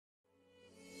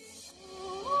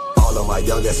All of my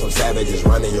youngest, some savages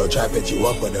running your trap at you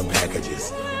up with them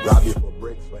packages. Rob you for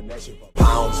bricks, finesse you for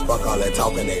pounds. Fuck all that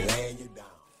talking, they laying you down.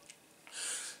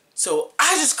 So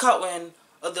I just caught wind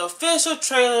of the official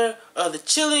trailer of the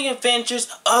Chilling Adventures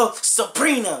of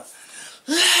Sabrina.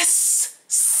 Let's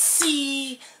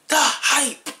see the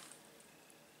hype.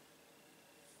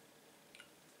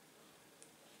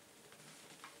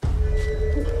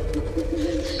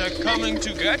 They're coming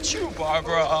to get you,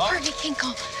 Barbara. Harvey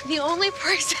Kinkle, the only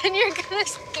person you're gonna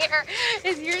scare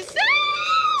is yourself.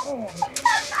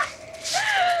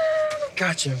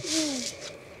 Gotcha.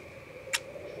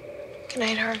 Good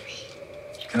night, Harvey.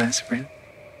 Good night, Sabrina.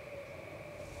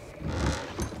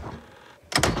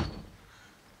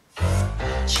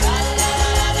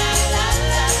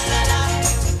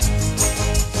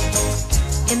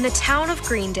 In the town of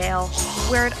Greendale,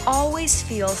 where it always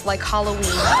feels like Halloween,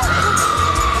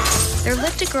 there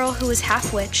lived a girl who was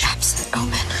half witch, Absent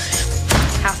omen.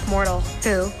 half mortal,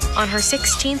 who, on her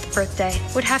 16th birthday,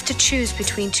 would have to choose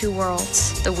between two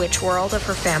worlds, the witch world of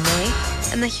her family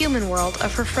and the human world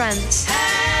of her friends.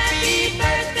 Happy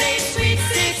birthday, sweet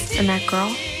 16. And that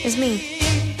girl is me.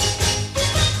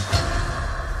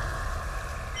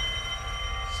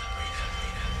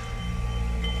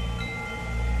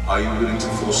 Are you willing to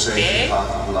forsake the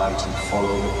path of light and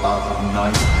follow the path of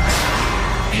night?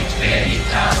 It's very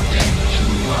talented,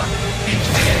 it's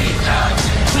very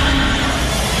talented.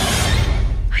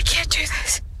 I can't do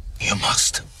this. You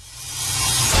must.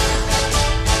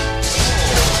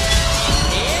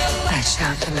 I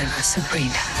shall deliver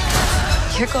Sabrina.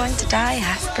 You're going to die,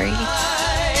 half-breed.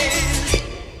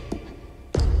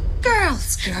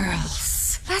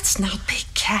 Girls, let's not be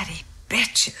catty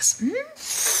bitches, hmm?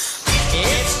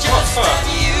 It's just that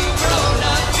you've grown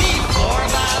up before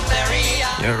my very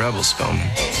eyes. You're a rebel, Spellman.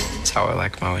 That's how I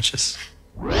like my witches.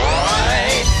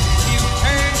 Right, you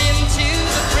turned into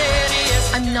the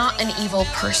prettiest. I'm not an evil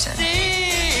person,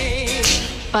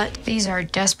 but these are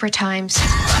desperate times. Happy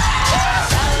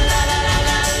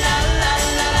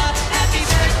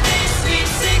birthday, sweet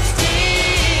 16.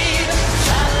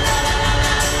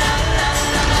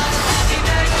 Happy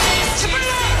birthday, sweet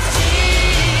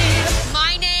 16.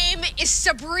 My name is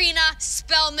Sabrina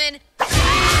Spellman,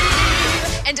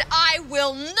 and I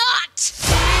will not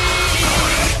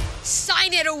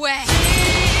sign it away.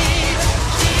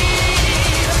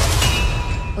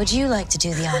 Would you like to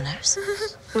do the honors?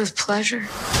 With pleasure.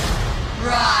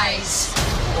 Rise.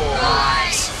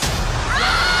 Rise.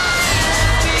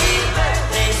 Happy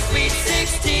birthday, sweet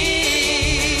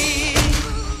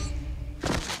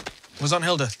 16. Was on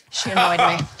Hilda. She annoyed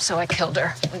me, so I killed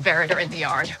her and buried her in the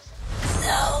yard.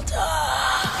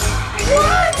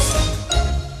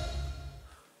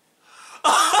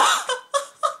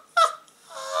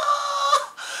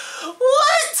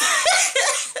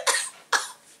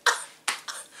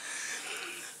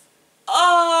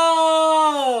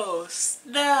 Oh,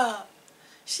 snap.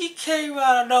 She came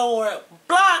out of nowhere.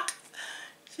 Block.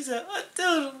 She said, what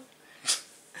dude?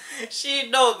 She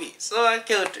didn't know me, so I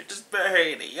killed her. Just buried her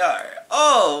in the yard.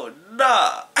 Oh,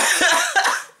 nah.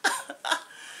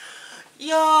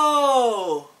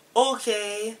 Yo.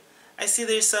 Okay. I see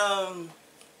there's some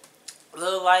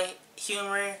little light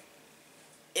humor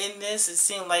in this. It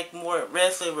seemed like more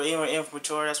red flavor, more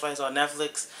immature. That's why it's on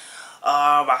Netflix.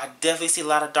 I definitely see a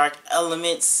lot of dark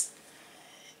elements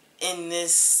in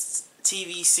this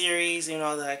TV series. You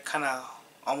know, that kind of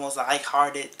almost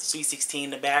light-hearted Sweet 16 in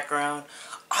the background.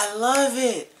 I love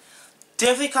it.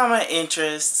 Definitely caught my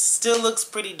interest. Still looks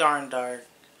pretty darn dark.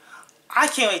 I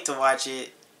can't wait to watch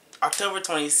it. October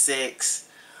 26th.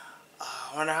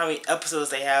 I wonder how many episodes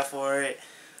they have for it.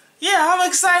 Yeah, I'm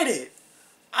excited.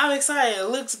 I'm excited. It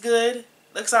looks good.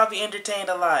 Looks like I'll be entertained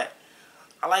a lot.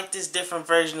 I like this different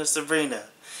version of Sabrina.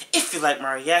 If you like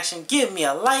my reaction, give me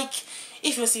a like.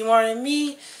 If you want to see more than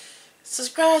me,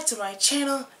 subscribe to my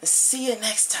channel and see you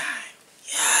next time.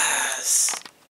 Yes.